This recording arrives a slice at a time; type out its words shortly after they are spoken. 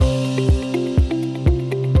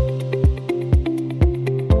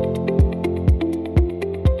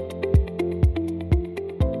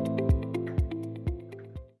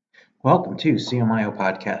Welcome to CMIO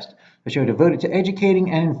Podcast, a show devoted to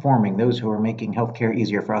educating and informing those who are making healthcare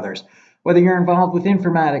easier for others. Whether you're involved with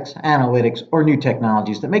informatics, analytics, or new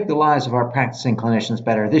technologies that make the lives of our practicing clinicians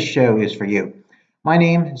better, this show is for you. My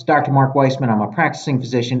name is Dr. Mark Weissman. I'm a practicing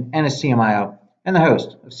physician and a CMIO, and the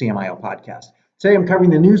host of CMIO Podcast. Today I'm covering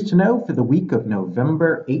the news to know for the week of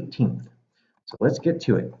November 18th. So let's get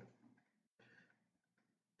to it.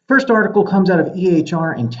 First article comes out of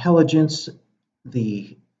EHR Intelligence.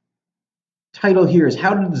 The title here is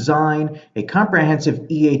How to Design a Comprehensive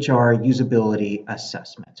EHR Usability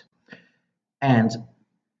Assessment. And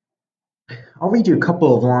I'll read you a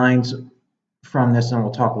couple of lines from this and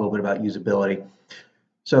we'll talk a little bit about usability.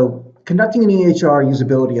 So, conducting an EHR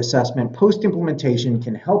usability assessment post-implementation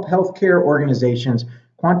can help healthcare organizations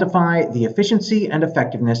quantify the efficiency and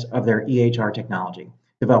effectiveness of their EHR technology,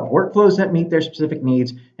 develop workflows that meet their specific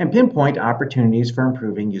needs, and pinpoint opportunities for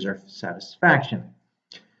improving user satisfaction.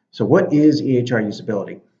 So what is EHR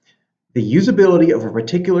usability? The usability of a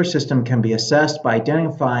particular system can be assessed by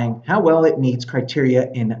identifying how well it meets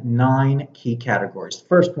criteria in 9 key categories.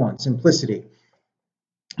 First one, simplicity.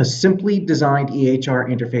 A simply designed EHR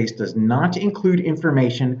interface does not include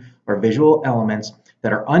information or visual elements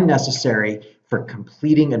that are unnecessary for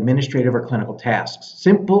completing administrative or clinical tasks.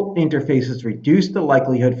 Simple interfaces reduce the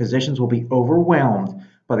likelihood physicians will be overwhelmed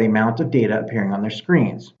by the amount of data appearing on their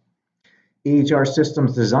screens. EHR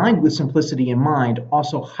systems designed with simplicity in mind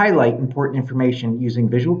also highlight important information using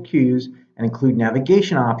visual cues and include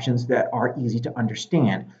navigation options that are easy to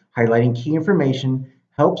understand. Highlighting key information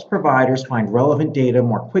helps providers find relevant data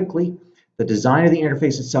more quickly. The design of the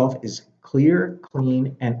interface itself is clear,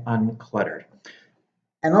 clean, and uncluttered.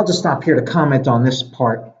 And I'll just stop here to comment on this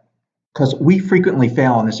part because we frequently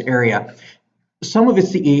fail in this area. Some of it's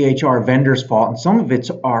the EHR vendor's fault and some of it's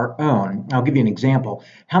our own. I'll give you an example.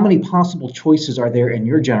 How many possible choices are there in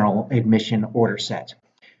your general admission order set?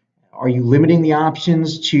 Are you limiting the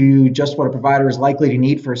options to just what a provider is likely to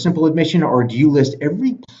need for a simple admission, or do you list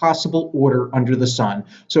every possible order under the sun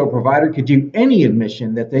so a provider could do any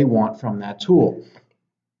admission that they want from that tool?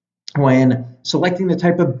 When selecting the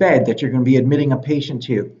type of bed that you're going to be admitting a patient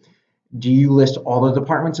to, do you list all the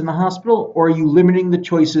departments in the hospital, or are you limiting the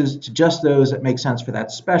choices to just those that make sense for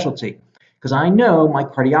that specialty? Because I know my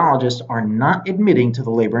cardiologists are not admitting to the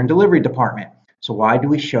labor and delivery department. So why do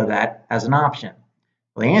we show that as an option?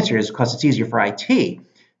 Well, the answer is because it's easier for IT.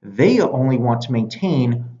 They only want to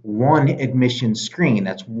maintain one admission screen.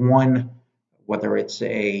 That's one, whether it's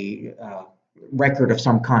a record of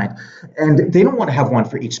some kind. And they don't want to have one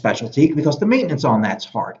for each specialty because the maintenance on that's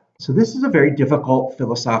hard. So this is a very difficult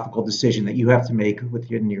philosophical decision that you have to make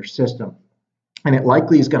within your system. And it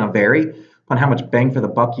likely is going to vary on how much bang for the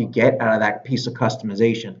buck you get out of that piece of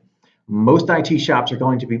customization. Most IT shops are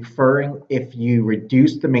going to be preferring if you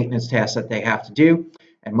reduce the maintenance tasks that they have to do,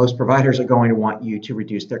 and most providers are going to want you to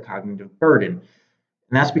reduce their cognitive burden. And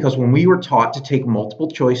that's because when we were taught to take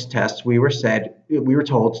multiple choice tests, we were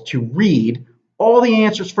told to read all the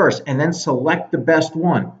answers first and then select the best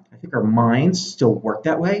one. I think our minds still work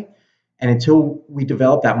that way. And until we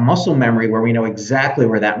develop that muscle memory where we know exactly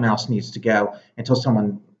where that mouse needs to go, until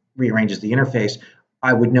someone rearranges the interface,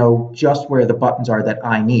 I would know just where the buttons are that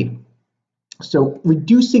I need. So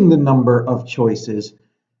reducing the number of choices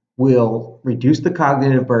will reduce the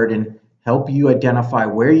cognitive burden, help you identify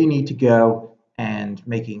where you need to go, and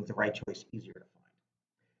making the right choice easier to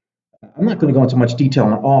find. I'm not going to go into much detail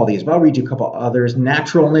on all these, but I'll read you a couple others.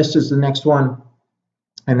 Naturalness is the next one,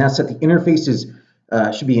 and that's that the interfaces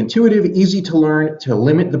should be intuitive, easy to learn, to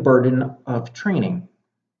limit the burden of training.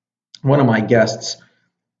 One of my guests,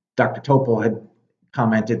 Dr. Topol, had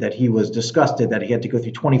commented that he was disgusted that he had to go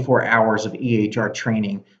through 24 hours of EHR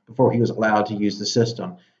training before he was allowed to use the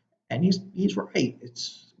system. And he's right.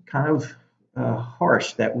 It's kind of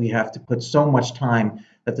harsh that we have to put so much time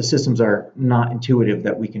that the systems are not intuitive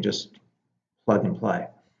that we can just plug and play.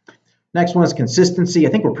 Next one is consistency.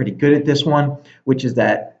 I think we're pretty good at this one, which is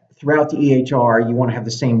that throughout the EHR, you want to have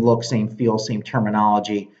the same look, same feel, same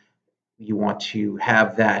terminology. You want to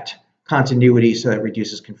have that continuity so that it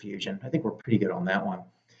reduces confusion. I think we're pretty good on that one.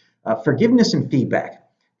 Forgiveness and feedback.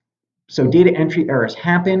 So data entry errors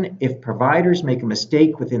happen. If providers make a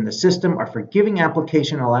mistake within the system, our forgiving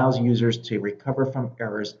application allows users to recover from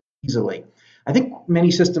errors easily. I think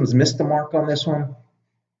many systems miss the mark on this one.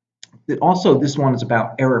 Also, this one is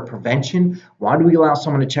about error prevention. Why do we allow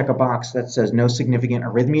someone to check a box that says no significant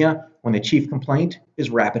arrhythmia when the chief complaint is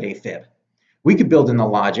rapid AFib? We could build in the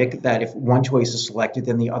logic that if one choice is selected,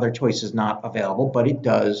 then the other choice is not available, but it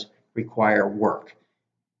does require work.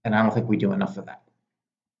 And I don't think we do enough of that.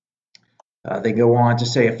 They go on to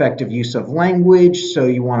say effective use of language. So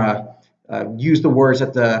you want to use the words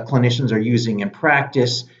that the clinicians are using in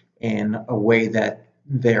practice in a way that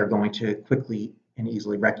they're going to quickly and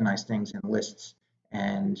easily recognize things in lists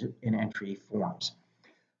and in entry forms.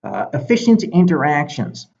 Efficient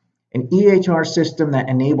interactions. An EHR system that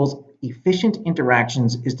enables efficient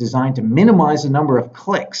interactions is designed to minimize the number of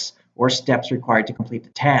clicks or steps required to complete the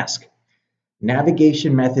task.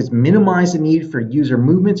 Navigation methods minimize the need for user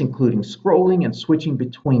movements, including scrolling and switching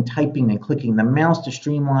between typing and clicking the mouse to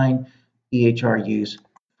streamline EHR use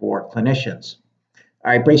for clinicians.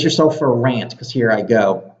 All right, brace yourself for a rant, because here I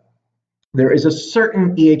go. There is a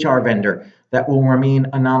certain EHR vendor that will remain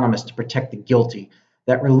anonymous to protect the guilty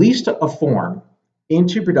that released a form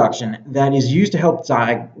into production that is used to help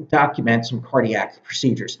document some cardiac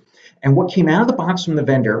procedures. And what came out of the box from the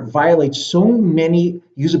vendor violates so many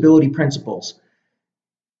usability principles,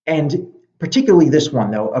 and particularly this one,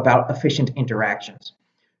 though, about efficient interactions.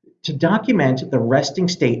 To document the resting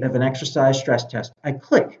state of an exercise stress test, I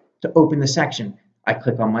click to open the section. I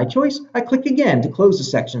click on my choice. I click again to close the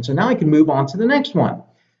section. So now I can move on to the next one.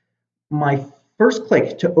 My first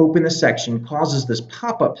click to open the section causes this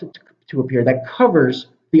pop-up to appear that covers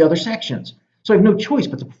the other sections. So I have no choice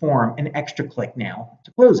but to perform an extra click now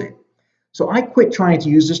to close it. So I quit trying to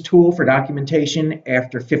use this tool for documentation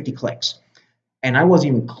after 50 clicks, and I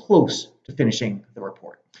wasn't even close to finishing the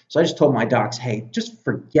report. So I just told my docs, hey, just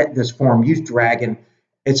forget this form, use Dragon.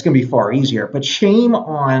 It's going to be far easier. But shame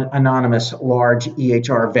on anonymous large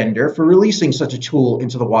EHR vendor for releasing such a tool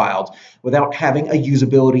into the wild without having a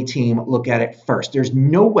usability team look at it first. There's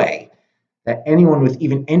no way that anyone with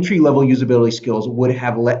even entry-level usability skills would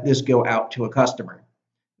have let this go out to a customer.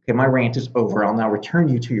 Okay, my rant is over. I'll now return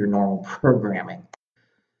you to your normal programming.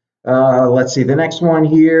 Let's see, the next one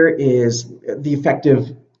here is the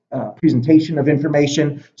effective presentation of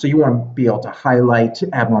information. So you want to be able to highlight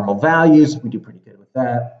abnormal values. We do pretty good with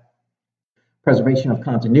that. Preservation of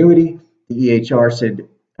continuity. The EHR should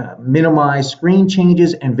minimize screen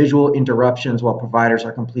changes and visual interruptions while providers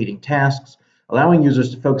are completing tasks, allowing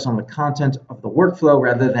users to focus on the content of the workflow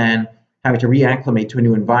rather than having to reacclimate to a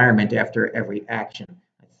new environment after every action.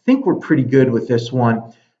 I think we're pretty good with this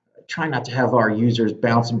one. Try not to have our users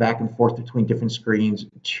bouncing back and forth between different screens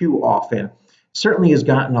too often. Certainly has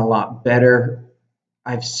gotten a lot better.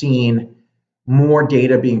 I've seen more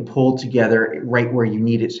data being pulled together right where you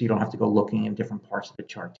need it, so you don't have to go looking in different parts of the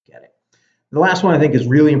chart to get it. The last one I think is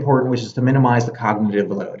really important, which is to minimize the cognitive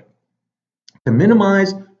load. To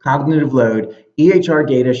minimize cognitive load, EHR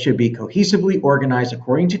data should be cohesively organized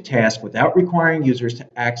according to task without requiring users to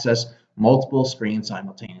access multiple screens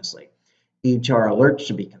simultaneously. EHR alerts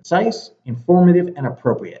should be concise, informative, and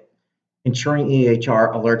appropriate. Ensuring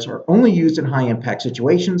EHR alerts are only used in high-impact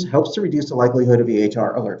situations helps to reduce the likelihood of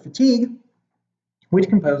EHR alert fatigue, which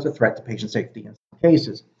can pose a threat to patient safety in some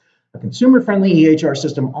cases. A consumer-friendly EHR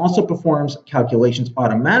system also performs calculations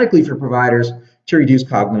automatically for providers to reduce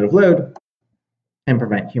cognitive load and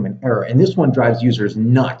prevent human error. And this one drives users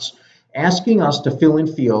nuts. Asking us to fill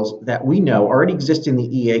in fields that we know already exist in the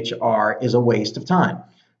EHR is a waste of time.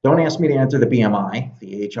 Don't ask me to enter the BMI.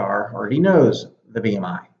 The EHR already knows the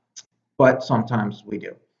BMI, but sometimes we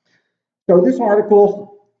do. So this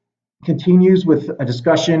article continues with a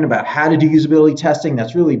discussion about how to do usability testing.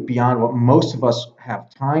 That's really beyond what most of us have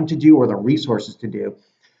time to do or the resources to do.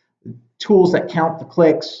 Tools that count the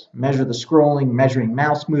clicks, measure the scrolling, measuring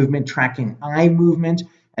mouse movement, tracking eye movement,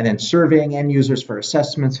 and then surveying end users for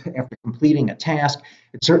assessments after completing a task.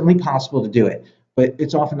 It's certainly possible to do it, but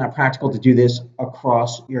it's often not practical to do this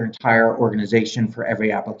across your entire organization for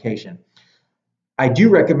every application. I do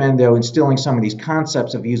recommend, though, instilling some of these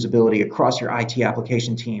concepts of usability across your IT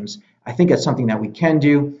application teams. I think that's something that we can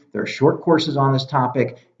do. There are short courses on this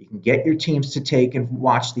topic. You can get your teams to take and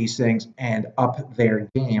watch these things and up their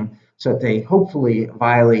game so that they hopefully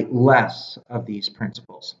violate less of these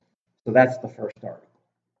principles. So that's the first article.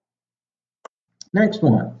 Next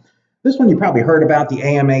one. This one you probably heard about. The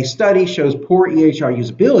AMA study shows poor EHR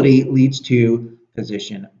usability leads to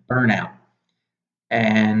physician burnout.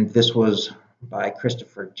 And this was by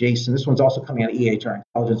Christopher Jason. This one's also coming out of EHR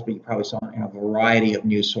Intelligence, but you probably saw it in a variety of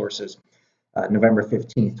news sources. November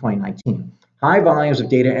 15th, 2019. High volumes of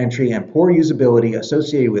data entry and poor usability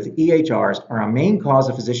associated with EHRs are a main cause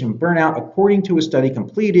of physician burnout, according to a study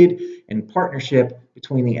completed in partnership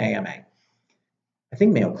between the AMA. I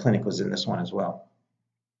think Mayo Clinic was in this one as well.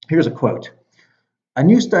 Here's a quote. A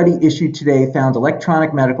new study issued today found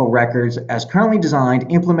electronic medical records, as currently designed,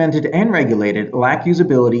 implemented, and regulated, lack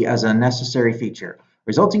usability as a necessary feature,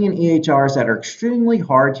 resulting in EHRs that are extremely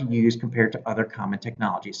hard to use compared to other common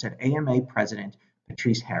technologies, said AMA President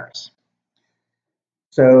Patrice Harris.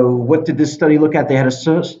 So what did this study look at? They had a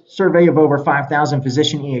survey of over 5,000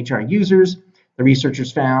 physician EHR users. The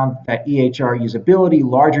researchers found that EHR usability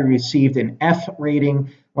largely received an F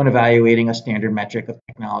rating when evaluating a standard metric of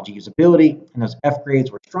technology usability, and those F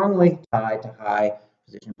grades were strongly tied to high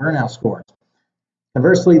physician burnout scores.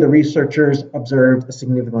 Conversely, the researchers observed a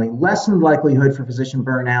significantly lessened likelihood for physician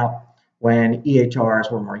burnout when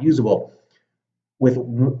EHRs were more usable. With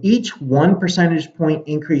each 1 percentage point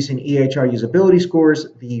increase in EHR usability scores,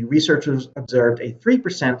 the researchers observed a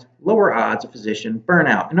 3% lower odds of physician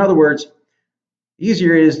burnout. In other words, the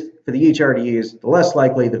easier it is for the EHR to use, the less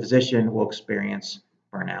likely the physician will experience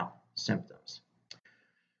burnout symptoms.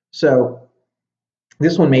 So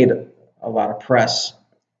this one made a lot of press.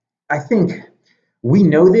 I think we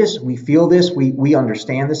know this, we feel this, we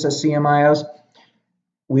understand this as CMIOs.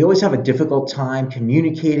 We always have a difficult time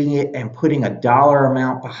communicating it and putting a dollar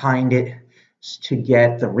amount behind it to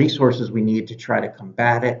get the resources we need to try to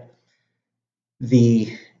combat it.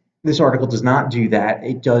 This article does not do that.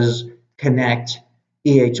 It does connect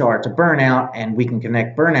EHR to burnout, and we can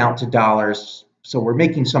connect burnout to dollars. So we're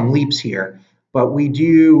making some leaps here, but we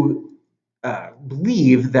do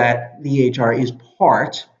believe that the EHR is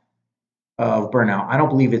part of burnout. I don't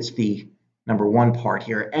believe it's the number one part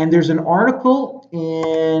here. And there's an article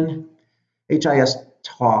in HIS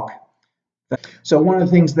Talk. So one of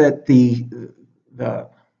the things that the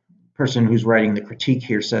person who's writing the critique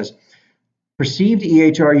here says, perceived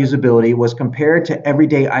EHR usability was compared to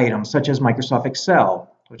everyday items such as Microsoft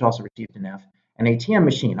Excel, which also received an F, an ATM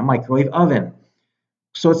machine, a microwave oven.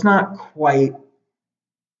 So it's not quite,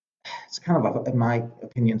 it's kind of, in my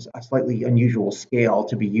opinion, a slightly unusual scale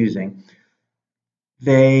to be using.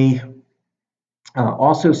 They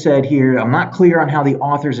also said here, I'm not clear on how the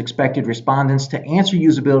authors expected respondents to answer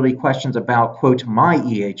usability questions about, quote, my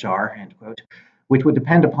EHR, end quote, which would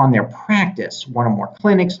depend upon their practice, one or more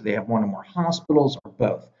clinics, they have one or more hospitals, or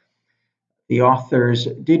both. The authors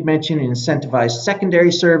did mention an incentivized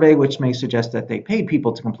secondary survey, which may suggest that they paid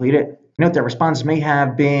people to complete it. Note that respondents may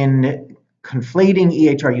have been conflating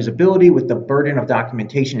EHR usability with the burden of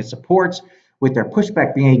documentation it supports, with their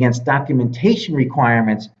pushback being against documentation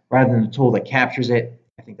requirements rather than the tool that captures it.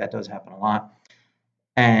 I think that does happen a lot.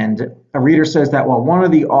 And a reader says that while one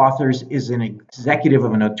of the authors is an executive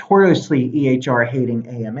of a notoriously EHR-hating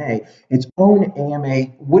AMA, its own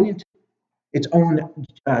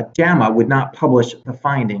JAMA would not publish the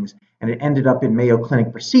findings, and it ended up in Mayo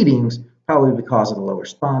Clinic proceedings, probably because of the low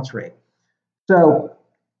response rate. So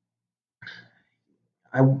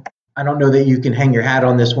I don't know that you can hang your hat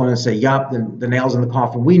on this one and say, yup, the nail's in the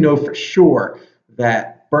coffin. We know for sure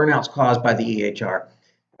that burnout's caused by the EHR.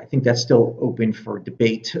 I think that's still open for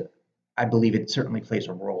debate. I believe it certainly plays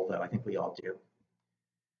a role, though. I think we all do.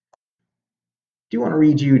 I do want to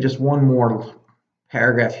read you just one more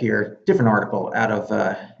paragraph here, different article out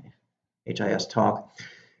of HIS Talk.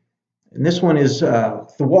 And this one is the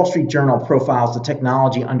Wall Street Journal profiles the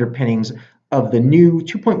technology underpinnings of the new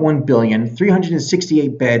 $2.1 billion,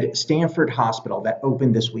 368-bed Stanford Hospital that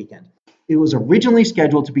opened this weekend. It was originally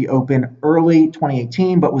scheduled to be open early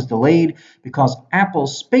 2018, but was delayed because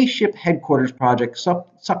Apple's spaceship headquarters project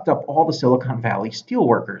sucked up all the Silicon Valley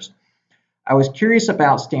steelworkers. I was curious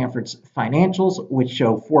about Stanford's financials, which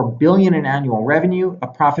show $4 billion in annual revenue, a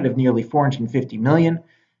profit of nearly $450 million,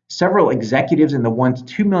 several executives in the $1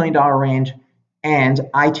 to $2 million range, and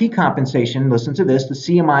IT compensation. Listen to this, the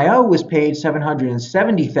CMIO was paid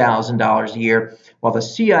 $770,000 a year, while the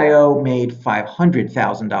CIO made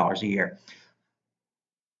 $500,000 a year.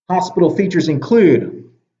 Hospital features include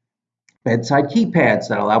bedside keypads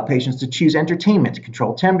that allow patients to choose entertainment,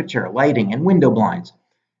 control temperature, lighting, and window blinds.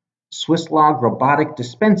 Swisslog robotic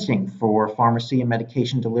dispensing for pharmacy and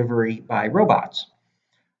medication delivery by robots.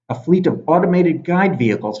 A fleet of automated guide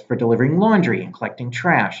vehicles for delivering laundry and collecting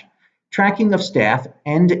trash. Tracking of staff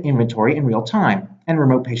and inventory in real time, and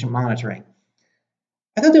remote patient monitoring.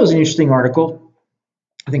 I thought that was an interesting article.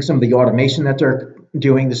 I think some of the automation that they're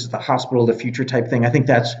doing, this is the hospital of the future type thing, I think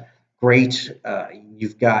that's great.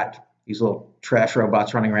 You've got these little trash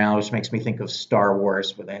robots running around, which makes me think of Star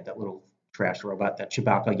Wars, where they had that little trash robot that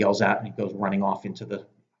Chewbacca yells at and he goes running off into the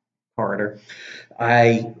corridor.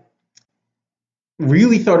 I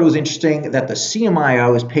really thought it was interesting that the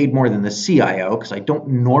CMIO is paid more than the CIO, because I don't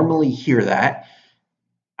normally hear that.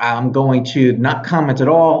 I'm going to not comment at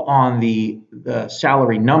all on the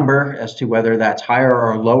salary number as to whether that's higher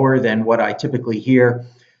or lower than what I typically hear.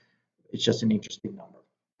 It's just an interesting number.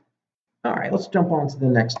 All right, let's jump on to the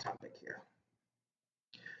next topic here.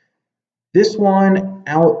 This one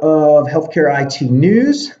out of Healthcare IT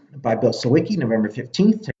News by Bill Sawicki, November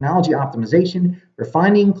 15th, Technology Optimization,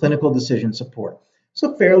 Refining Clinical Decision Support. It's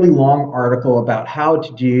a fairly long article about how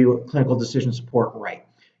to do clinical decision support right.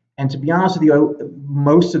 And to be honest with you,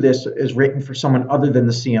 most of this is written for someone other than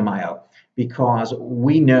the CMIO because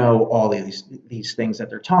we know all of these things that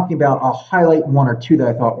they're talking about. I'll highlight one or two that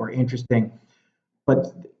I thought were interesting,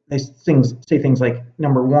 but they say things like,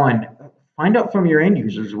 number one, find out from your end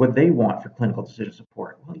users what they want for clinical decision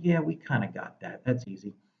support. Well, yeah, we kind of got that. That's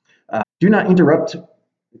easy. Do not interrupt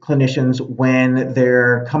clinicians when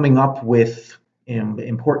they're coming up with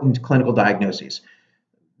important clinical diagnoses.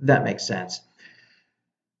 That makes sense.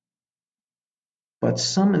 But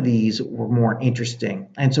some of these were more interesting.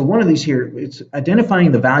 And so one of these here, it's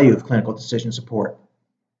identifying the value of clinical decision support.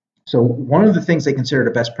 So one of the things they considered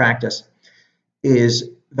a best practice is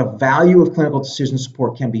the value of clinical decision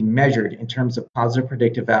support can be measured in terms of positive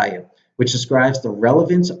predictive value, which describes the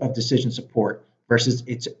relevance of decision support versus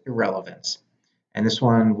its irrelevance. And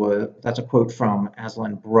that's a quote from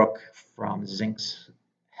Aslan Brook from Zincs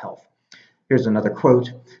Health. Here's another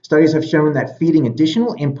quote. Studies have shown that feeding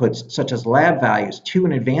additional inputs, such as lab values, to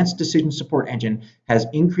an advanced decision support engine has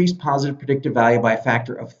increased positive predictive value by a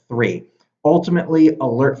factor of 3. Ultimately,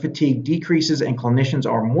 alert fatigue decreases and clinicians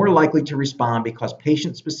are more likely to respond because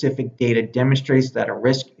patient-specific data demonstrates that a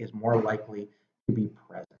risk is more likely to be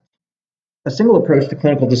present. A single approach to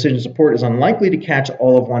clinical decision support is unlikely to catch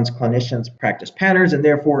all of one's clinicians' practice patterns and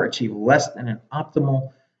therefore achieve less than an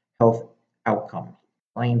optimal health outcome.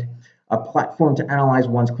 Explained. A platform to analyze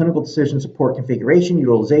one's clinical decision support configuration,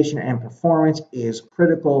 utilization, and performance is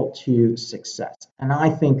critical to success. And I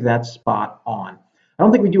think that's spot on. I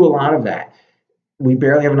don't think we do a lot of that. We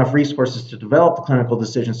barely have enough resources to develop the clinical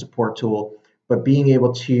decision support tool, but being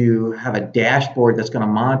able to have a dashboard that's going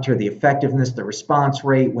to monitor the effectiveness, the response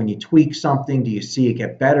rate, when you tweak something, do you see it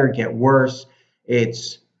get better, get worse?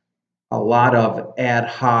 It's a lot of ad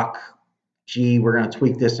hoc, gee, we're going to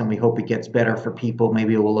tweak this and we hope it gets better for people.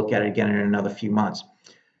 Maybe we'll look at it again in another few months.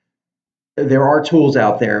 There are tools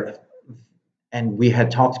out there, and we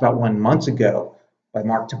had talked about one months ago by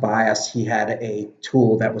Mark Tobias. He had a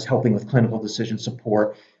tool that was helping with clinical decision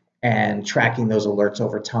support and tracking those alerts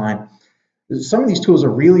over time. Some of these tools are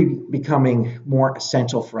really becoming more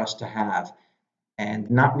essential for us to have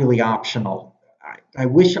and not really optional. I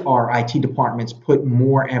wish our IT departments put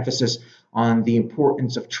more emphasis on the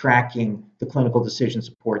importance of tracking the clinical decision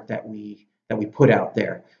support that we put out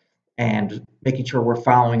there and making sure we're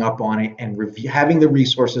following up on it and having the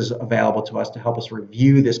resources available to us to help us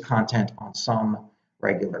review this content on some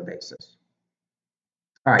regular basis.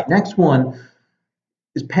 All right, next one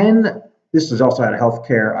is Penn. This is also out of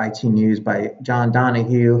Healthcare IT News by John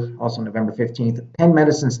Donahue, also November 15th. Penn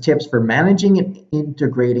Medicine's tips for managing and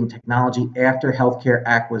integrating technology after healthcare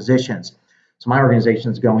acquisitions. So my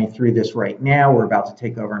organization is going through this right now. We're about to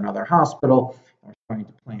take over another hospital. We're trying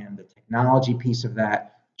to plan the technology piece of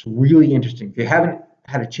that. It's really interesting. If you haven't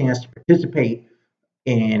had a chance to participate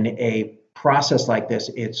in a process like this,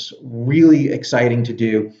 it's really exciting to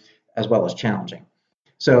do as well as challenging.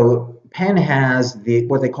 So Penn has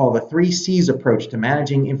what they call the 3 C's approach to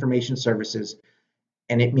managing information services,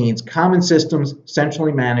 and it means common systems,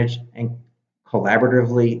 centrally managed, and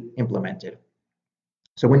collaboratively implemented.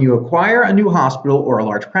 So when you acquire a new hospital or a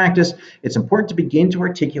large practice, it's important to begin to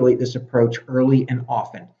articulate this approach early and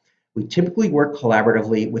often. We typically work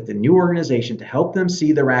collaboratively with the new organization to help them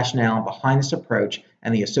see the rationale behind this approach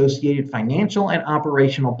and the associated financial and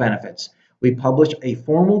operational benefits. We publish a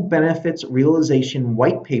formal benefits realization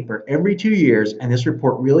white paper every 2 years, and this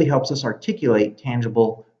report really helps us articulate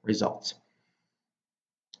tangible results.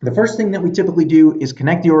 The first thing that we typically do is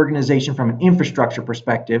connect the organization from an infrastructure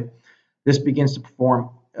perspective. This begins to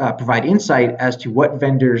provide insight as to what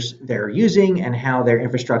vendors they're using and how their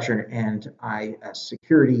infrastructure and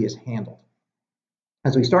security is handled.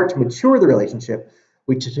 As we start to mature the relationship,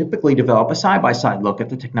 we typically develop a side-by-side look at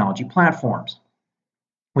the technology platforms.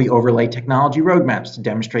 We overlay technology roadmaps to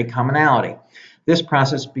demonstrate commonality. This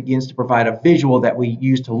process begins to provide a visual that we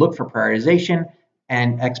use to look for prioritization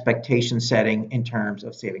and expectation setting in terms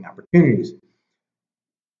of saving opportunities.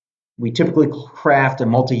 We typically craft a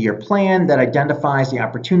multi-year plan that identifies the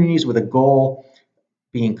opportunities with a goal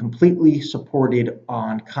being completely supported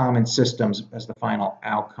on common systems as the final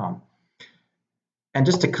outcome. And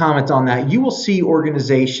just to comment on that, you will see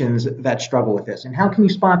organizations that struggle with this. And how can you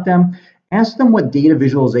spot them? Ask them what data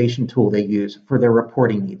visualization tool they use for their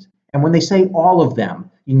reporting needs. And when they say all of them,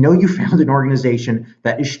 you know you found an organization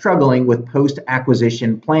that is struggling with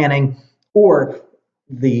post-acquisition planning, or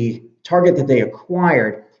the target that they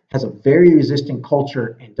acquired has a very resistant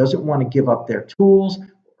culture and doesn't want to give up their tools,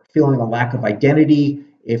 feeling a lack of identity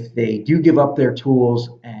if they do give up their tools,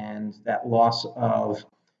 and that loss of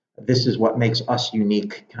this is what makes us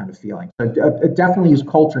unique kind of feeling. So it definitely is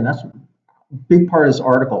culture, and that's a big part of this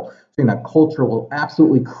article, saying that culture will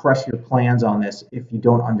absolutely crush your plans on this if you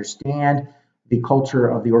don't understand the culture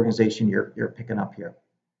of the organization you're picking up here.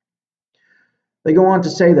 They go on to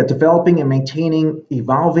say that developing and maintaining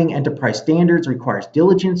evolving enterprise standards requires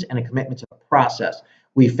diligence and a commitment to the process.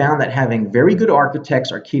 We found that having very good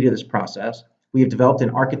architects are key to this process. We have developed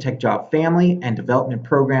an architect job family and development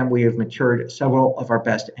program. We have matured several of our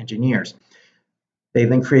best engineers. They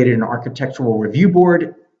then created an architectural review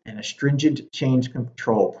board and a stringent change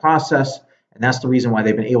control process. And that's the reason why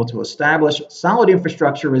they've been able to establish solid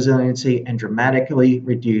infrastructure resiliency and dramatically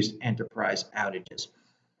reduce enterprise outages.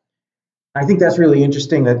 I think that's really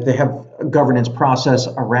interesting that they have a governance process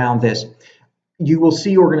around this. You will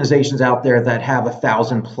see organizations out there that have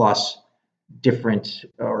 1,000 plus different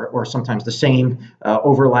or sometimes the same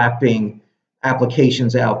overlapping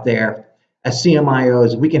applications out there. As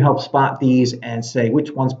CMIOs, we can help spot these and say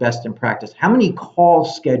which one's best in practice. How many call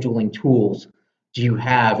scheduling tools do you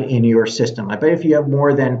have in your system? I bet if you have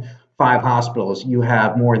more than 5 hospitals, you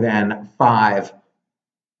have more than 5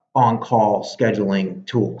 on-call scheduling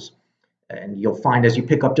tools. And you'll find as you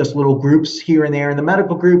pick up just little groups here and there in the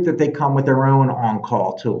medical group that they come with their own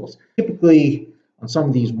on-call tools. Typically, on some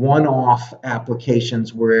of these one-off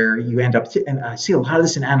applications where you end up, and I see a lot of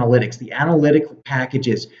this in analytics, the analytic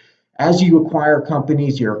packages. As you acquire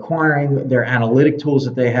companies, you're acquiring their analytic tools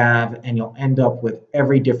that they have, and you'll end up with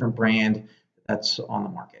every different brand that's on the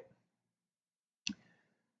market.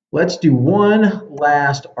 Let's do one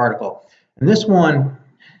last article. And this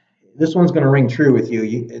one's going to ring true with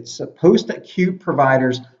you. It's post-acute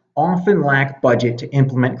providers often lack budget to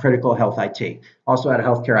implement critical health IT. Also out of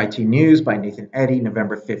Healthcare IT News by Nathan Eddy,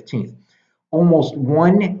 November 15th. Almost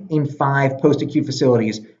 1 in 5 post-acute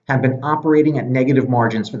facilities have been operating at negative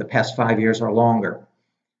margins for the past 5 years or longer.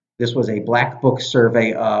 This was a Black Book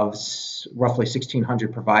survey of roughly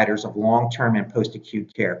 1,600 providers of long-term and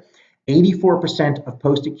post-acute care. 84% of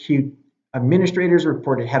post-acute administrators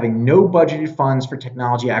reported having no budgeted funds for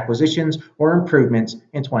technology acquisitions or improvements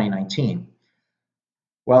in 2019.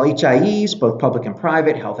 While HIEs, both public and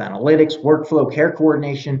private, health analytics, workflow, care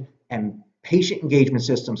coordination, and patient engagement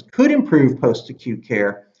systems could improve post-acute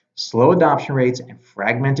care, slow adoption rates and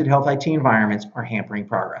fragmented health IT environments are hampering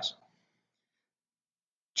progress.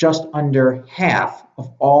 Just under half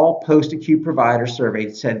of all post-acute providers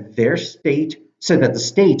surveyed said that the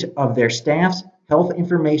state of their staff's health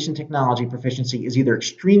information technology proficiency is either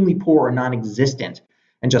extremely poor or non-existent,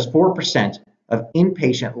 and just 4% of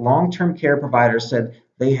inpatient long-term care providers said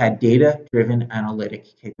they had data-driven analytic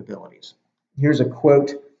capabilities. Here's a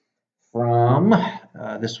quote from,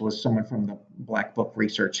 this was someone from the Black Book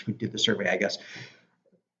Research who did the survey, I guess.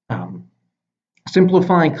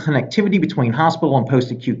 Simplifying connectivity between hospital and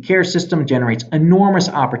post-acute care system generates enormous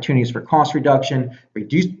opportunities for cost reduction,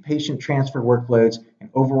 reduced patient transfer workloads, and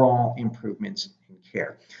overall improvements in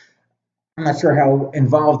care. I'm not sure how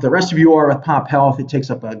involved the rest of you are with Pop Health. It takes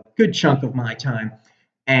up a good chunk of my time,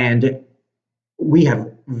 and we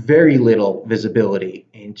have very little visibility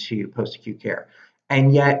into post-acute care.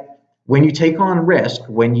 And yet, when you take on risk,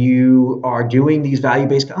 when you are doing these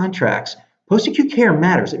value-based contracts, post-acute care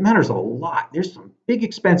matters. It matters a lot. There's some big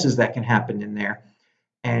expenses that can happen in there.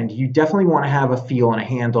 And you definitely want to have a feel and a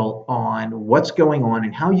handle on what's going on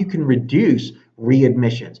and how you can reduce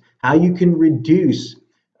readmissions, how you can reduce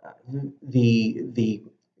the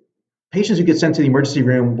patients who get sent to the emergency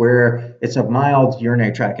room where it's a mild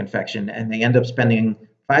urinary tract infection and they end up spending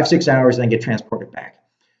 5-6 hours and then get transported back.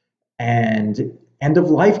 And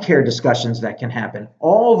end-of-life care discussions that can happen.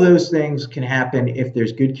 All those things can happen if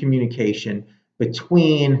there's good communication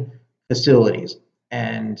between facilities.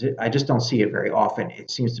 And I just don't see it very often.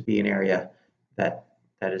 It seems to be an area that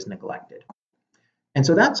is neglected. And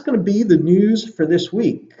so that's going to be the news for this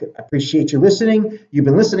week. I appreciate you listening. You've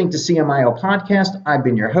been listening to CMIO Podcast. I've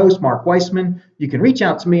been your host, Mark Weissman. You can reach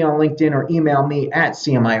out to me on LinkedIn or email me at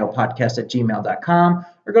cmiopodcast@gmail.com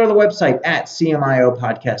or go to the website at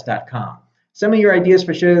cmiopodcast.com. Send me your ideas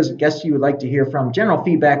for shows, guests you would like to hear from, general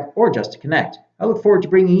feedback, or just to connect. I look forward to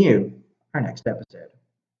bringing you our next episode.